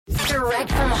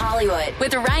Direct from Hollywood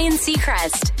with Ryan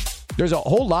Seacrest. There's a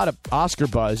whole lot of Oscar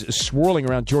buzz swirling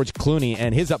around George Clooney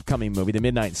and his upcoming movie, The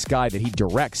Midnight Sky, that he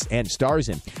directs and stars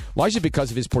in, largely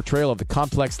because of his portrayal of the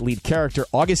complex lead character,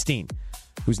 Augustine,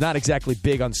 who's not exactly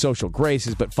big on social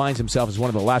graces, but finds himself as one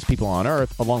of the last people on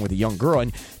Earth, along with a young girl.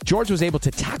 And George was able to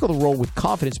tackle the role with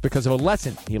confidence because of a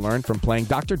lesson he learned from playing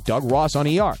Dr. Doug Ross on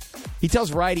ER. He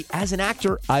tells Variety, as an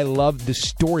actor, I love the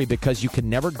story because you can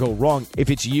never go wrong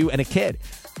if it's you and a kid.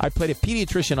 I played a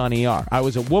pediatrician on ER. I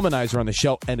was a womanizer on the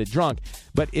show and a drunk.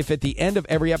 But if at the end of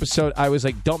every episode I was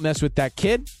like, don't mess with that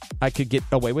kid, I could get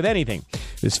away with anything.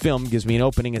 This film gives me an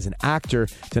opening as an actor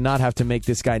to not have to make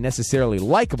this guy necessarily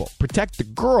likable. Protect the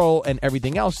girl, and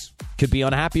everything else could be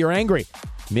unhappy or angry.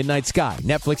 Midnight Sky,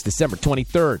 Netflix, December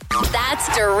 23rd.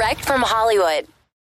 That's Direct from Hollywood.